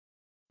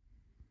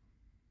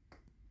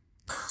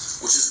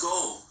which is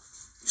gold.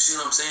 You see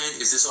what I'm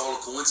saying? Is this all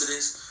a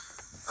coincidence?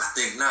 I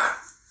think not.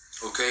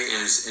 Okay,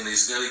 and it's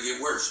gonna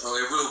get worse.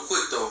 Okay, real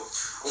quick though,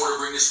 I want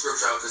to bring this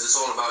scripture out because it's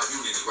all about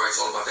unity, right?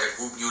 It's all about that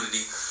group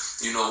unity.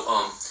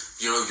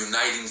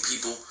 Uniting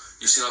people.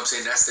 You see what I'm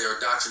saying? That's their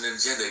doctrine and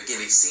agenda.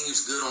 Again, it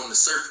seems good on the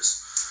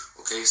surface.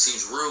 Okay, it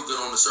seems real good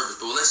on the surface.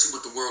 But let's see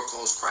what the world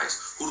calls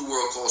Christ. Who the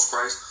world calls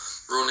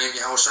Christ? Real name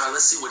Yahushua.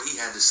 Let's see what he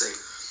had to say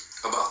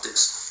about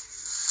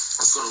this.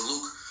 Let's go to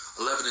Luke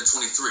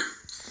 11:23.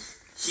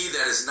 He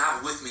that is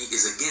not with me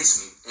is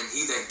against me, and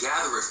he that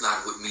gathereth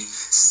not with me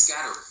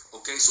scattereth.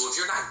 Okay, so if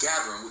you're not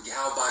gathering with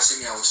Yahweh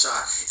Hashem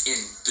Yahushua in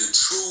the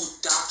true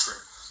doctrine,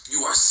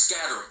 you are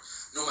scattering.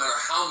 No matter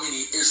how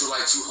many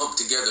Israelites you hump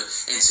together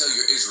and tell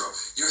you're Israel,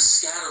 you're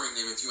scattering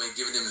them if you ain't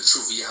giving them the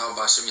truth of Yahweh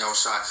Hashem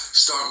Yahushua,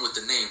 starting with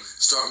the name,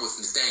 starting with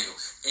Nathaniel,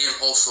 and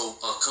also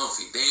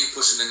Comfy. They ain't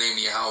pushing the name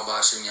of Yahweh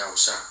Hashem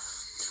Yahushua.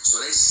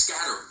 So they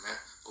scattering, man.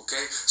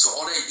 Okay, so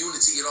all that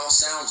unity, it all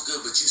sounds good,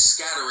 but you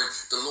scattering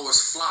the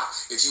Lord's flock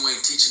if you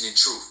ain't teaching in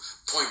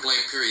truth. Point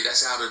blank, period.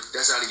 That's out of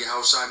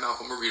Yahushua mouth.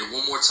 I'm gonna read it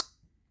one more time.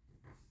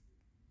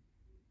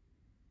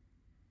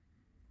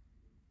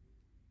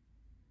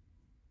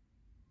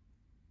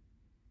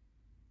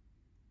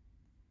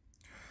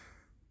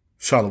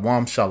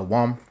 Shalom,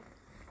 shalom.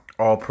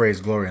 All praise,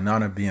 glory, and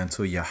honor be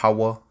unto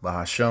Yahweh,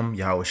 Bahashem,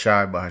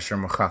 Yahushai,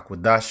 Bahashem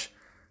Rachakwadash.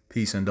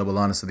 Peace and double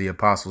honor to the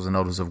apostles and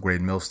elders of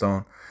Great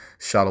Millstone.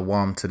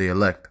 Shalom to the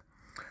elect.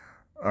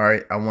 All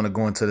right, I want to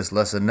go into this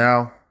lesson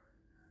now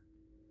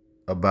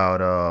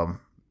about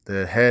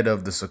the head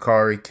of the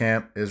Sakari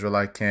camp,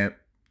 Israelite camp,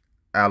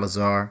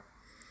 Ahlazar.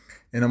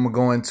 And I'm going to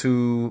go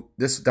into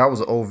this. That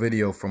was an old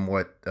video from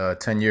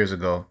 10 years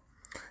ago.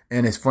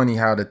 And it's funny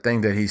how the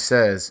thing that he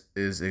says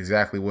is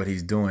exactly what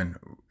he's doing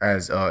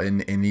as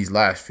in these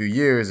last few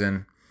years.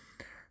 And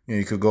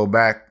you could go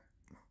back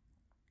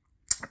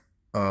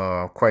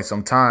quite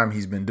some time.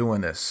 He's been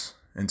doing this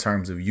in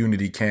terms of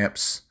unity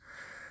camps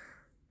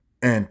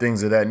and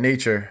things of that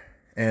nature.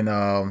 And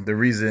the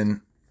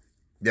reason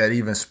that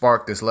even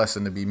sparked this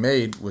lesson to be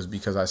made was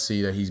because I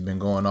see that he's been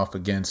going off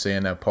again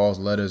saying that Paul's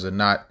letters are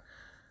not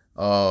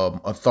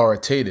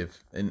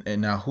authoritative.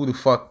 And now who the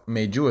fuck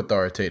made you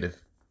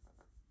authoritative?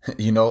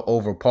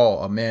 Over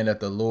Paul, a man that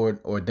the Lord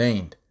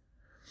ordained.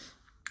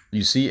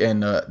 You see,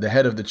 and the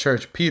head of the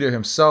church, Peter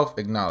himself,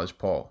 acknowledged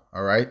Paul.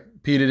 All right.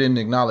 Peter didn't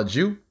acknowledge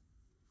you,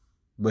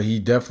 but he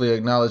definitely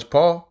acknowledged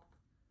Paul.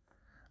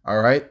 All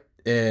right.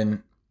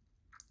 And,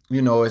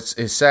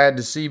 it's sad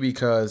to see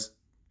because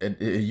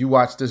you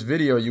watch this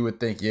video, you would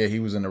think, yeah, he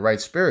was in the right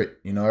spirit.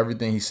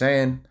 Everything he's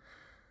saying,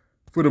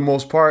 for the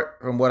most part,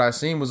 from what I've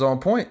seen, was on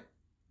point.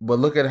 But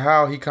look at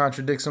how he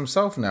contradicts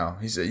himself now.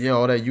 He said, yeah,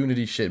 all that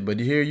unity shit. But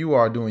here you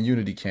are doing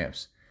unity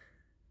camps.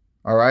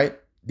 All right.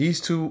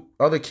 These two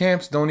other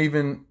camps don't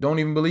even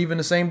believe in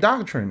the same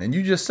doctrine. And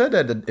you just said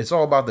that it's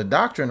all about the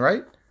doctrine,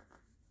 right?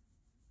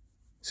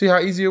 See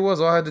how easy it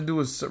was? All I had to do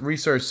was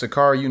research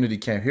Sakari Unity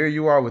Camp. Here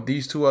you are with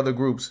these two other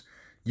groups.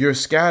 You're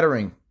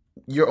scattering.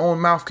 Your own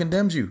mouth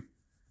condemns you.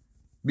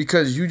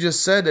 Because you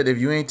just said that if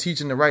you ain't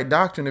teaching the right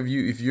doctrine, if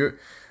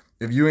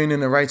you ain't in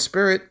the right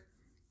spirit,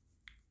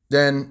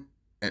 then,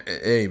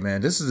 hey,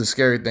 man, this is the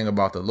scary thing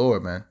about the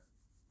Lord, man.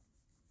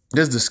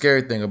 This is the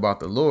scary thing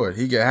about the Lord.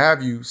 He can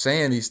have you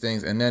saying these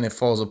things and then it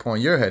falls upon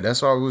your head.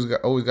 That's why we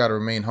always got to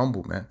remain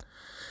humble, man.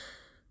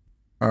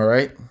 All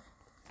right.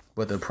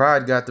 But the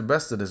pride got the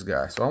best of this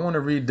guy. So I want to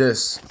read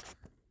this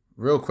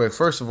real quick.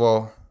 First of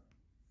all,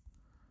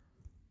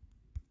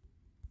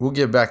 we'll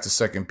get back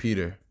to 2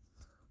 Peter.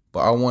 But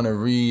I want to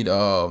read,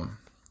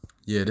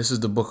 this is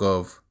the book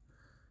of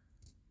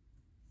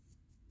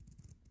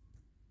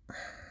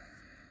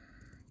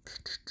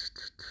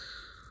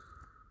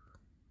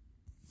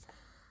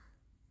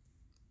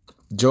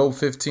Job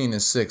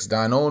 15:6.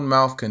 Thine own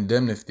mouth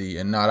condemneth thee,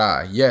 and not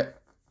I.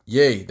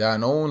 Yea,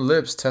 thine own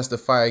lips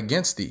testify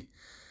against thee.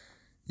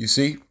 You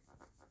see?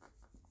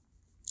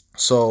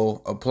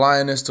 So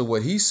applying this to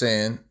what he's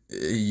saying,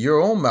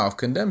 your own mouth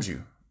condemns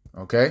you.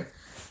 Okay?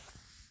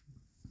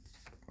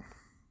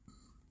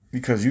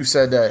 Because you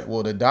said that,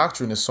 well, the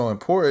doctrine is so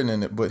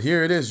important, but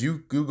here it is.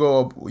 You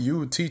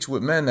teach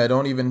with men that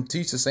don't even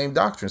teach the same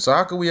doctrine. So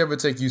how can we ever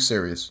take you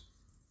serious?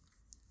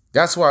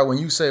 That's why when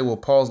you say, well,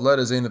 Paul's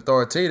letters ain't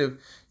authoritative,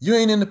 you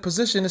ain't in the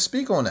position to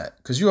speak on that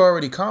because you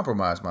already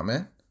compromised, my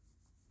man.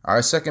 All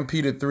right, 2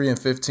 Peter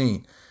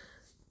 3:15.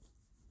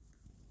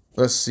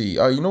 Let's see.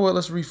 You know what?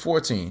 Let's read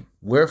 14.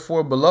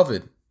 Wherefore,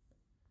 beloved,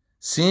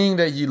 seeing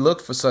that ye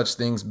look for such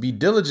things, be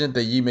diligent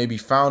that ye may be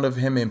found of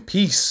him in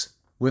peace,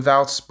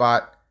 without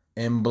spot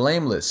and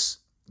blameless.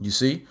 You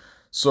see?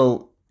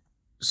 So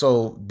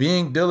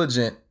being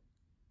diligent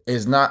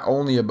is not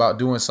only about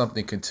doing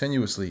something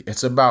continuously.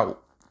 It's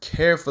about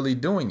carefully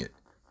doing it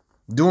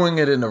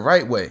in the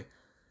right way.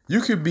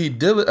 You could be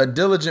a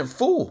diligent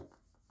fool.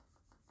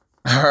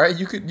 All right.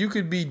 You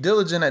could be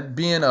diligent at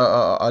being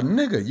a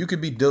nigga. You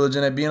could be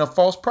diligent at being a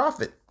false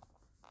prophet.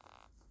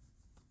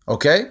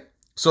 Okay.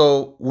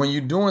 So when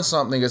you're doing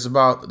something, it's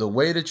about the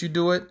way that you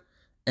do it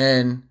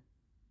and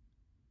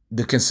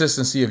the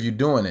consistency of you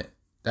doing it.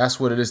 That's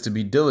what it is to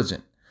be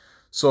diligent.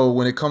 So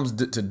when it comes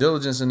to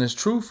diligence in this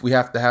truth, we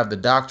have to have the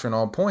doctrine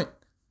on point.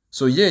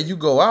 So yeah, you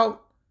go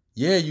out,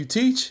 yeah, you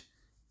teach,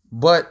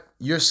 but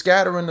you're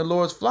scattering the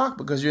Lord's flock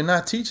because you're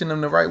not teaching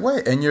them the right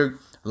way, and you're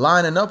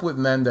lining up with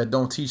men that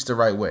don't teach the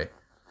right way.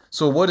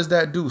 So what does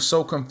that do?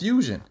 Sow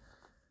confusion.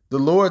 The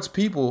Lord's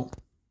people,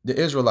 the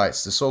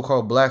Israelites, the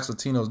so-called blacks,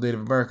 Latinos, Native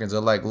Americans, are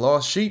like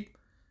lost sheep,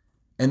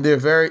 and they're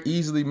very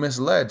easily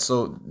misled.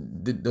 So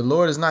the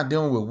Lord is not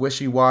dealing with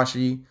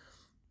wishy-washy.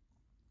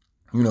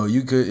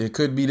 It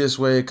could be this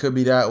way, it could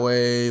be that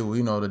way.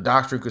 The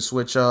doctrine could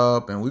switch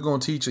up, and we're gonna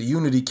teach a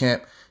unity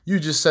camp. You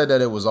just said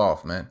that it was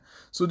off, man.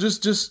 So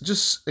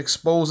just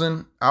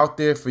exposing out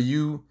there for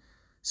you,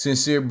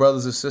 sincere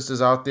brothers and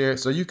sisters out there,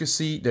 so you can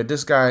see that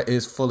this guy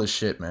is full of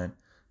shit, man.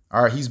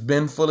 All right, he's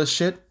been full of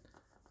shit.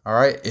 All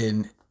right,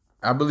 and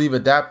I believe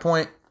at that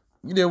point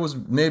there was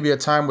maybe a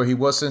time where he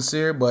was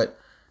sincere, but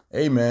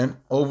hey, man,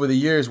 over the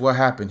years, what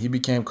happened? He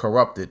became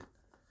corrupted.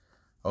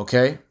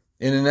 Okay.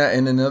 In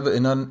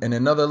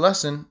another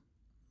lesson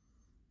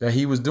that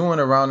he was doing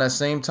around that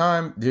same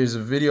time, there's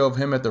a video of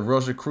him at the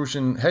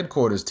Rosicrucian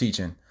headquarters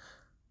teaching,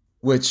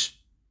 which,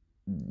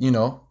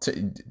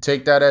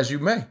 take that as you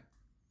may.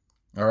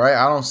 All right.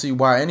 I don't see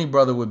why any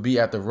brother would be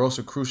at the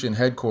Rosicrucian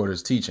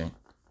headquarters teaching.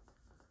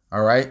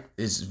 All right.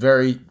 It's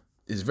very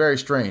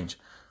strange,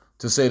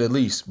 to say the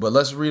least. But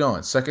let's read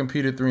on. 2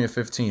 Peter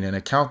 3:15. And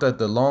account that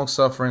the long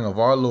suffering of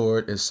our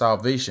Lord is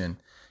salvation,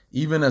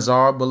 even as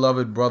our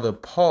beloved brother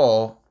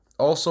Paul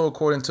also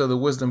according to the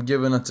wisdom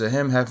given unto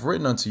him hath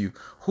written unto you.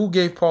 Who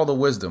gave Paul the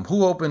wisdom?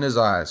 Who opened his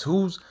eyes?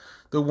 Who's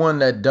the one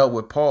that dealt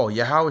with Paul?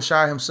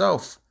 Yahushua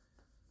himself.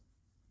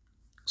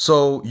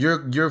 So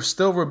you're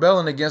still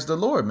rebelling against the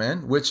Lord,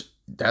 man, which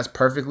that's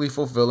perfectly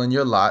fulfilling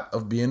your lot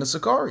of being a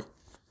Sakari,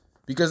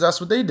 because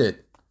that's what they did.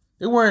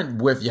 They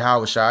weren't with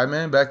Yahushua,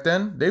 man, back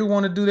then. They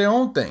want to do their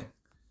own thing.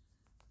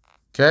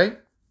 Okay?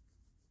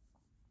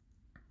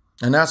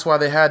 And that's why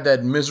they had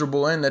that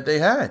miserable end that they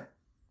had.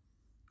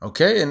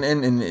 Okay,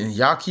 and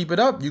y'all keep it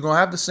up, you're going to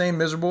have the same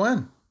miserable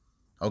end.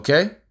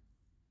 Okay?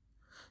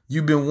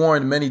 You've been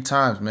warned many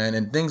times, man,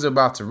 and things are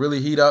about to really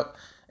heat up,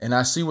 and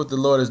I see what the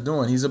Lord is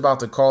doing. He's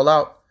about to call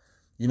out,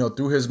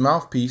 through his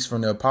mouthpiece,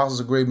 from the apostles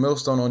of Great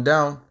Millstone on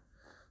down,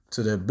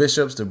 to the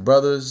bishops, the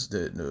brothers,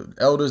 the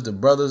elders, the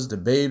brothers, the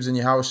babes in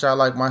Yahushua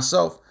like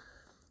myself,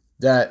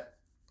 that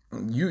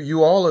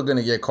you all are going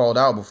to get called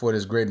out before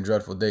this great and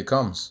dreadful day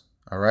comes.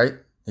 All right?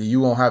 And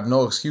you won't have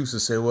no excuse to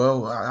say,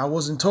 well, I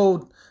wasn't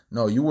told.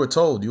 No, you were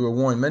told. You were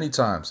warned many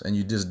times, and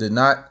you just did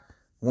not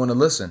want to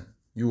listen.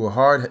 You were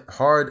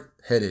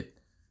hard-headed,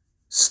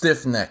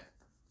 stiff-necked.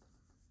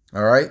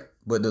 All right?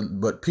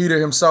 But Peter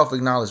himself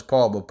acknowledged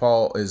Paul, but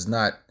Paul is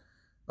not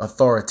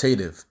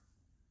authoritative.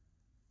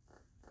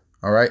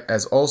 All right?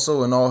 As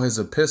also in all his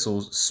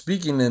epistles,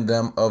 speaking in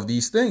them of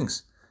these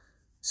things.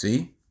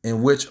 See?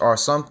 In which are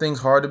some things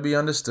hard to be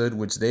understood,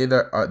 which they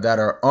that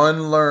are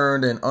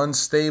unlearned and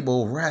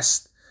unstable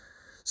rest.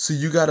 So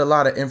you got a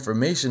lot of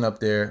information up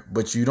there,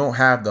 but you don't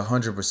have the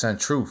 100%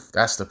 truth.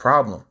 That's the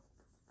problem.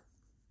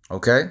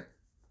 Okay?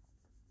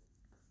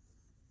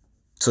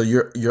 So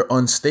you're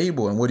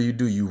unstable, and what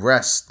do? You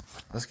rest.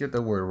 Let's get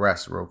the word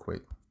rest real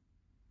quick.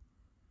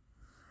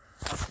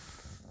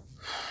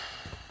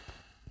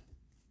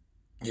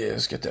 Yeah,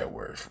 let's get that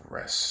word for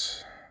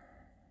rest.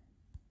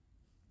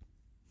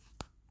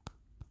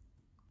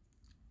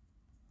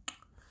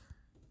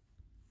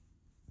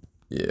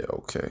 Yeah,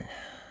 okay.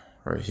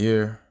 Right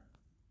here.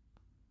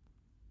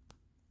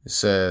 It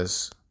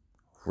says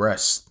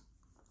rest.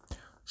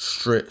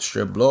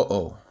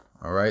 Stribloo.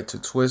 All right.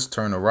 To twist,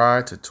 turn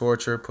awry, to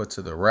torture, put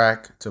to the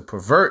rack, to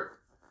pervert,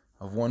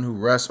 of one who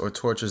rests or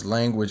tortures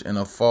language in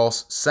a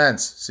false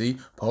sense. See,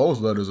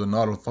 Paul's letters are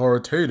not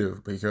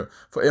authoritative.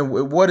 And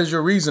what is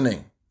your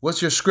reasoning?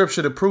 What's your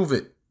scripture to prove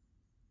it?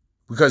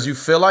 Because you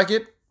feel like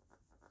it?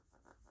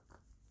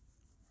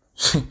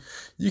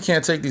 You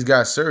can't take these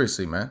guys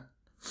seriously, man.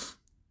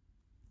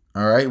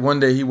 All right. One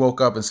day he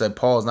woke up and said,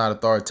 Paul's not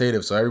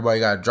authoritative, so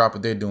everybody got to drop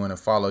what they're doing and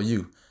follow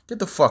you. Get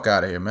the fuck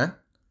out of here, man.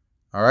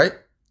 All right.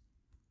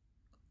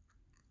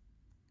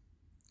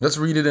 Let's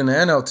read it in the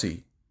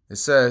NLT. It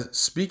says,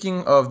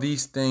 speaking of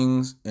these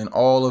things in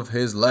all of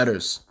his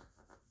letters.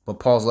 But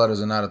Paul's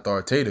letters are not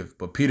authoritative.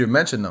 But Peter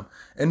mentioned them.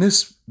 And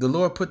the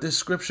Lord put this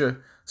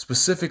scripture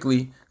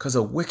specifically because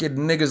of wicked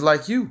niggas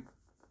like you.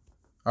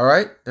 All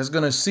right. That's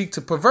going to seek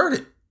to pervert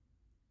it.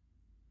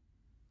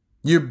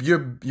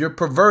 You're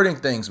perverting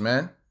things,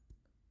 man.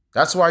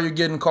 That's why you're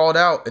getting called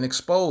out and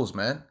exposed,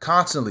 man,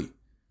 constantly.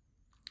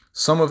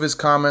 Some of his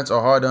comments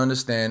are hard to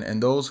understand,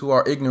 and those who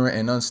are ignorant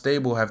and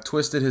unstable have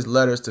twisted his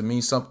letters to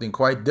mean something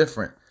quite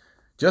different,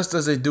 just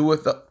as they do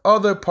with the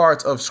other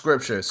parts of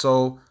Scripture.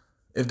 So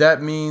if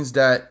that means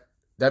that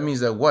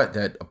what?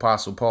 That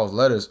Apostle Paul's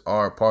letters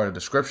are a part of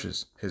the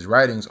Scriptures. His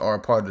writings are a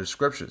part of the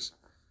Scriptures.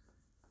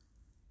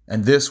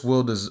 And this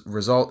will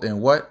result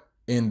in what?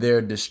 In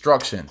their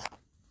destruction.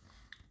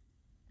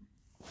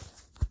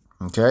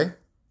 Okay?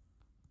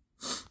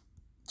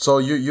 So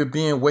you're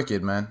being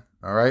wicked, man.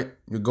 All right?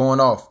 You're going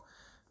off.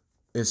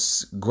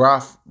 It's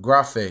graphe.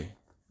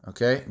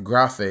 Okay,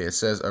 graphe. It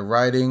says a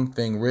writing,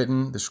 thing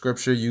written, the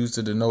scripture used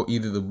to denote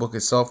either the book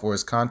itself or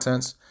its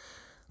contents,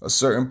 a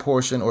certain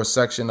portion or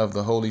section of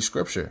the Holy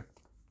Scripture.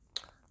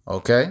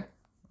 Okay,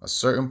 a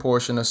certain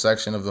portion or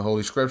section of the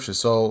Holy Scripture.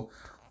 So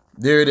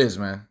there it is,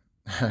 man.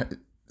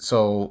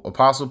 So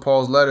Apostle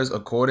Paul's letters,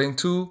 according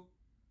to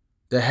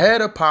the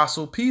head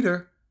apostle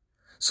Peter.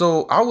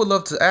 So I would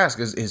love to ask,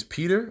 is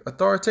Peter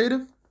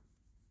authoritative?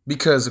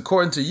 Because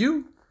according to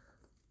you,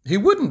 he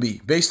wouldn't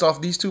be. Based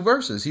off these two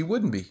verses, he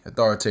wouldn't be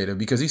authoritative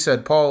because he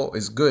said Paul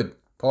is good.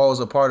 Paul is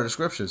a part of the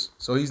scriptures.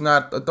 So he's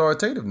not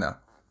authoritative now.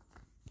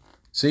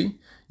 See,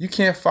 you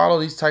can't follow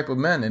these type of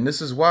men. And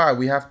this is why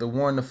we have to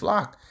warn the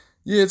flock.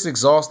 Yeah, it's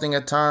exhausting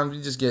at times.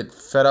 You just get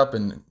fed up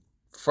and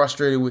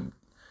frustrated with,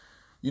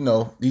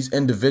 these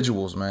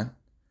individuals, man.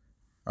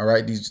 All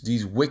right.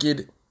 These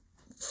wicked,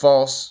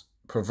 false,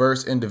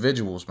 perverse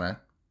individuals, man.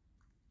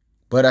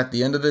 But at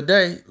the end of the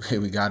day,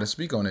 we got to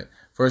speak on it.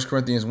 1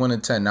 Corinthians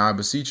 1:10. Now I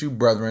beseech you,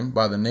 brethren,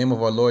 by the name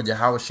of our Lord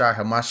Yahushua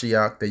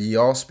HaMashiach, that ye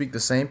all speak the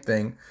same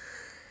thing,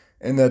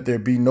 and that there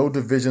be no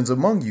divisions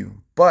among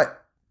you,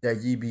 but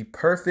that ye be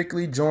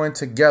perfectly joined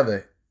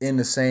together in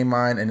the same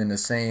mind and in the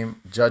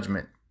same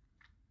judgment.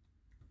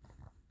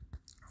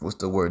 What's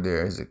the word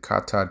there? Is it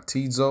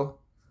katatizo?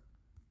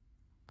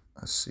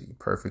 Let's see.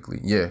 Perfectly.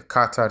 Yeah,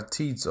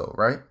 katatizo,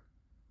 right?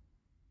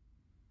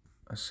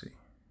 Let's see.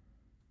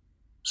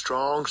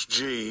 Strong's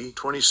G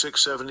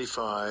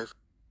 2675.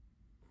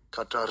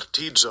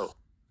 Katartizo.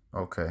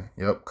 Okay.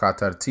 Yep.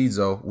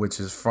 Katartizo, which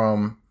is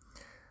from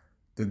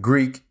the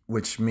Greek,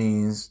 which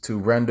means to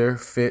render,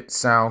 fit,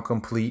 sound,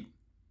 complete,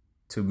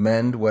 to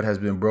mend what has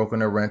been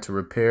broken or rent, to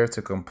repair,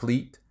 to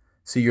complete.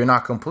 See, you're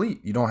not complete.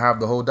 You don't have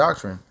the whole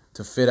doctrine.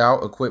 To fit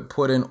out, equip,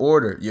 put in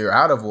order. You're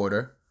out of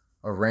order.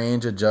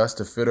 Arrange, adjust,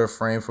 to fit or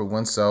frame for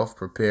oneself.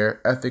 Prepare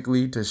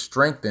ethically, to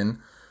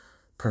strengthen,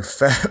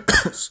 perfect,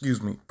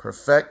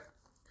 perfect,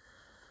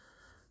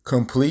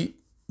 complete,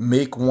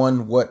 make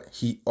one what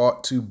he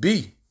ought to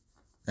be.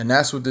 And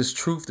that's what this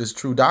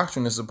true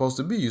doctrine is supposed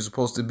to be. You're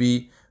supposed to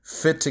be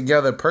fit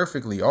together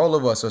perfectly. All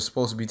of us are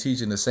supposed to be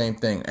teaching the same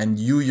thing. And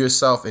you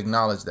yourself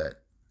acknowledge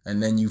that.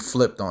 And then you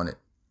flipped on it.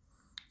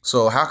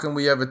 So how can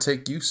we ever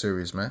take you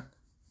serious, man?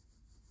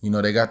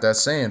 They got that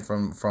saying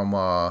from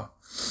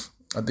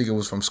I think it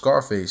was from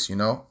Scarface,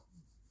 all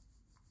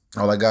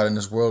I got in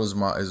this world is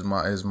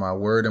my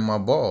word and my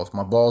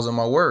balls and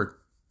my word.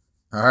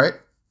 All right.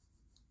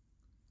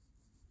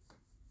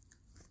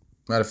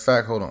 Matter of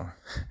fact, hold on.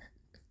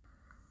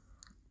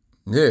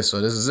 Yeah,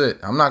 so this is it.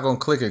 I'm not going to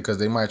click it because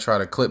they might try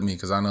to clip me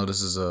because I know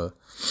this is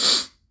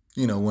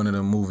one of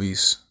the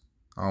movies.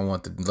 I don't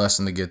want the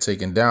lesson to get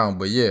taken down.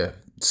 But yeah,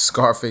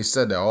 Scarface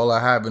said that all I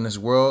have in this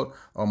world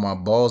are my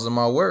balls and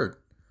my word.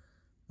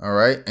 All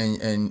right.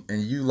 And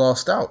you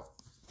lost out.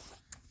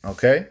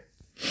 OK,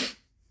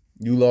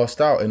 you lost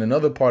out. In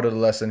another part of the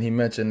lesson, he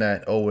mentioned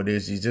that, it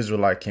is these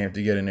Israelite camps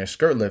to get in their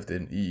skirt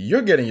lifted.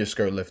 You're getting your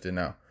skirt lifted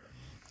now.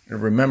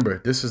 And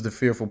remember, this is the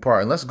fearful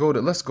part. And let's go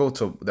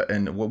to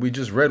and what we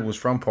just read was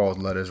from Paul's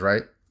letters,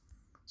 right?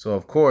 So,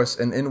 of course,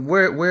 and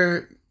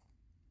where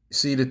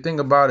see, the thing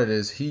about it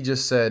is he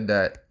just said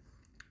that,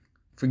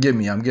 forgive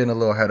me, I'm getting a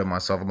little ahead of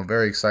myself. I'm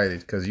very excited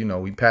because,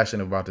 we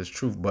passionate about this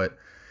truth. But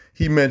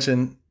he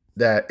mentioned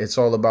that it's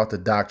all about the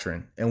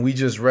doctrine. And we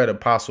just read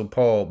Apostle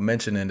Paul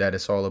mentioning that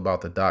it's all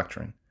about the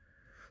doctrine.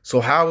 So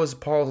how is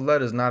Paul's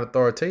letters not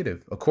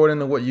authoritative? According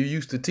to what you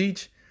used to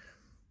teach,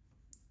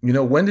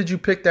 when did you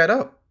pick that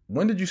up?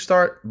 When did you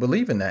start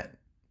believing that?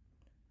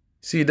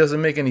 See, it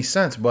doesn't make any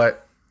sense.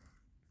 But,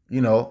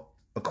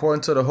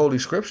 according to the Holy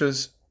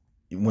Scriptures,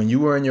 when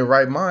you were in your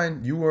right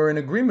mind, you were in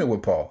agreement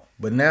with Paul.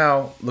 But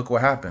now look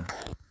what happened.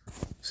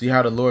 See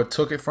how the Lord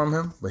took it from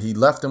him, but he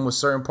left him with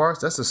certain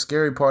parts. That's the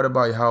scary part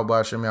about Yahweh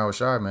Hashem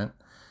Yahushai, man.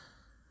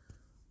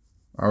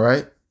 All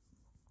right.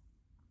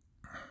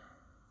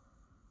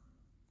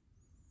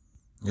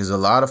 There's a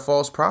lot of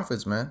false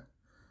prophets, man.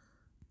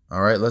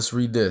 All right, let's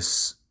read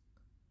this.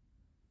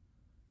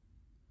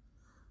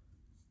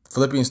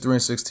 Philippians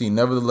 3:16.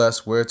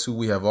 Nevertheless, whereto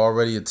we have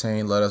already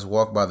attained, let us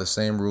walk by the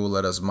same rule.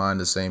 Let us mind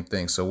the same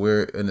thing. So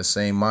we're in the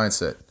same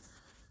mindset.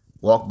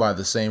 Walk by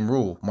the same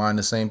rule, mind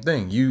the same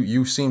thing.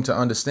 You seem to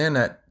understand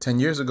that 10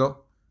 years ago.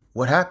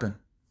 What happened?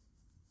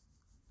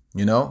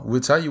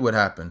 We'll tell you what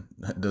happened.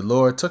 The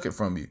Lord took it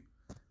from you.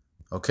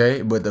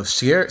 Okay, but the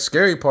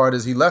scary part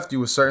is he left you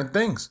with certain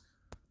things.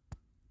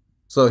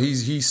 So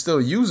he's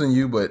still using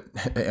you, but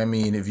I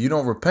mean, if you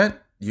don't repent,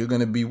 you're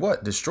going to be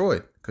what?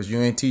 Destroyed, because you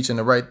ain't teaching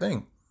the right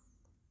thing.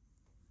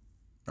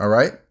 All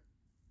right?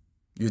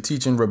 You're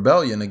teaching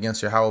rebellion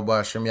against Yahweh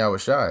Hashem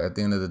Yahushai at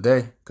the end of the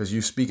day, because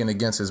you're speaking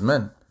against his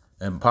men.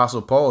 And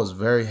Apostle Paul is a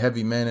very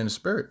heavy man in the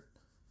spirit.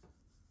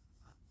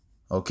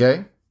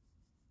 Okay?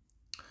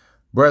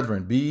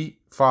 Brethren, be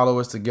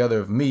followers together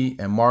of me,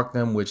 and mark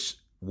them which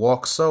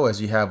walk so as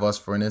ye have us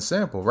for an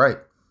example, right?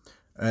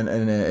 And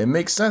it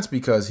makes sense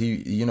because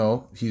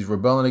he's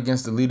rebelling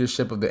against the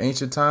leadership of the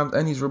ancient times,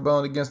 and he's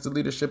rebelling against the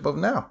leadership of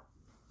now.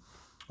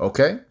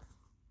 Okay?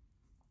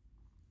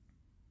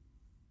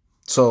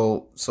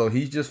 So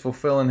he's just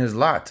fulfilling his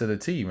lot to the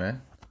T,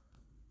 man.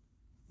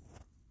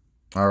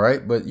 All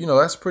right, but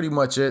that's pretty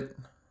much it.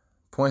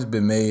 Points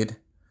been made.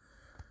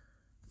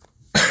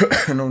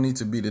 No need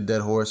to beat a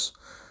dead horse.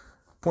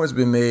 Points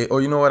been made. Oh,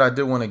 you know what? I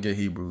did want to get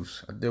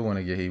Hebrews.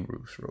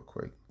 Real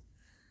quick.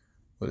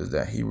 What is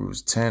that?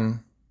 Hebrews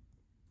 10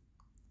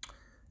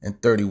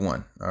 and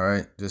 31. All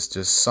right, just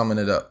summing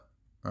it up.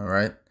 All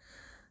right.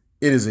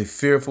 It is a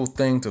fearful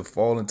thing to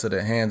fall into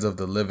the hands of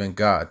the living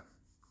God.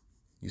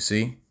 You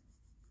see?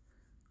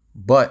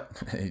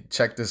 But hey,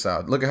 check this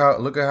out. Look at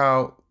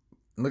how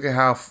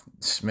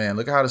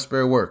the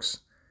Spirit works.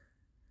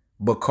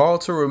 But call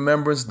to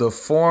remembrance the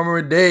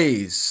former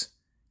days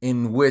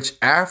in which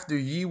after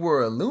ye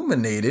were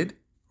illuminated,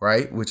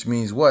 right? Which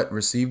means what?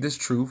 Receive this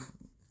truth,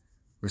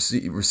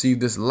 receive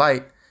this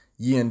light,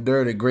 ye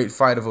endured a great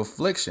fight of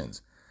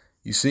afflictions.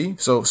 You see?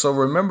 So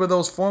remember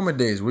those former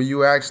days where you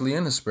were actually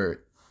in the Spirit.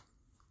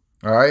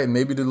 All right. And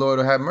maybe the Lord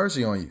will have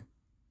mercy on you.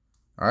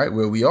 All right.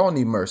 Well, we all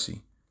need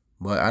mercy.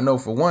 But I know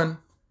for one,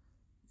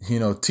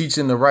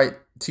 teaching the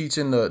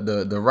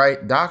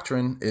right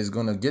doctrine is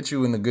going to get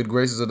you in the good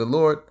graces of the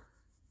Lord.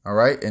 All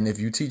right. And if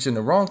you're teaching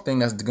the wrong thing,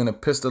 that's going to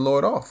piss the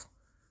Lord off.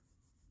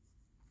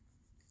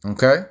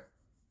 OK.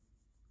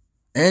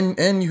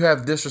 And you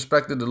have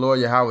disrespected the Lord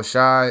Yahweh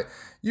Shai.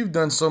 You've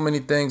done so many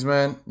things,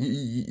 man.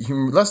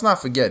 Let's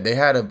not forget they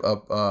had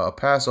a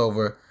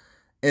Passover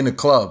in a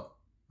club.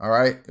 All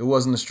right. It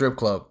wasn't a strip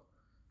club,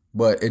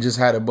 but it just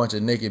had a bunch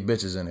of naked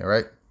bitches in it.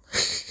 Right.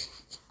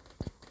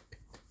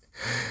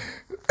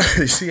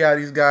 You see how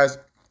these guys,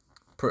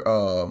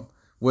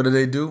 what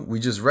do? We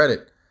just read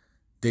it.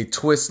 They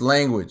twist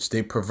language.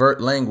 They pervert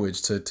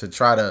language to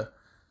try to,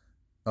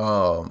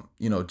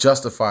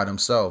 justify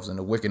themselves and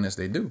the wickedness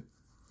they do.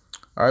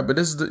 All right. But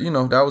this is that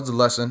was the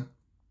lesson.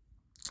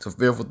 It's a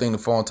fearful thing to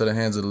fall into the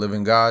hands of the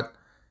living God.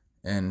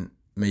 And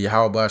may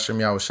Yahweh B'Hashem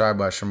Yahweh Shai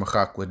B'Hashem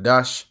Rachak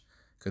Wadash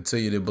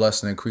continue to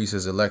bless and increase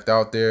his elect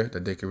out there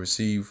that they can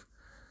receive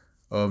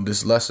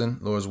this lesson.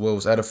 Lord's will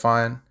was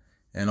edifying.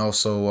 And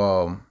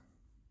also,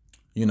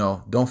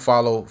 don't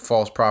follow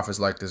false prophets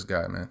like this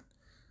guy, man.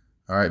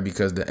 All right,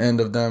 because the end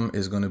of them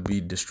is going to be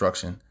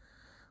destruction.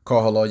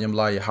 Call Halal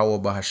Yamla Yahweh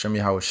B'Hashem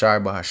Yahweh Shai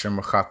B'Hashem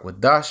Rachak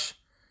Wadash.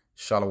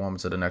 Shalom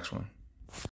to the next one.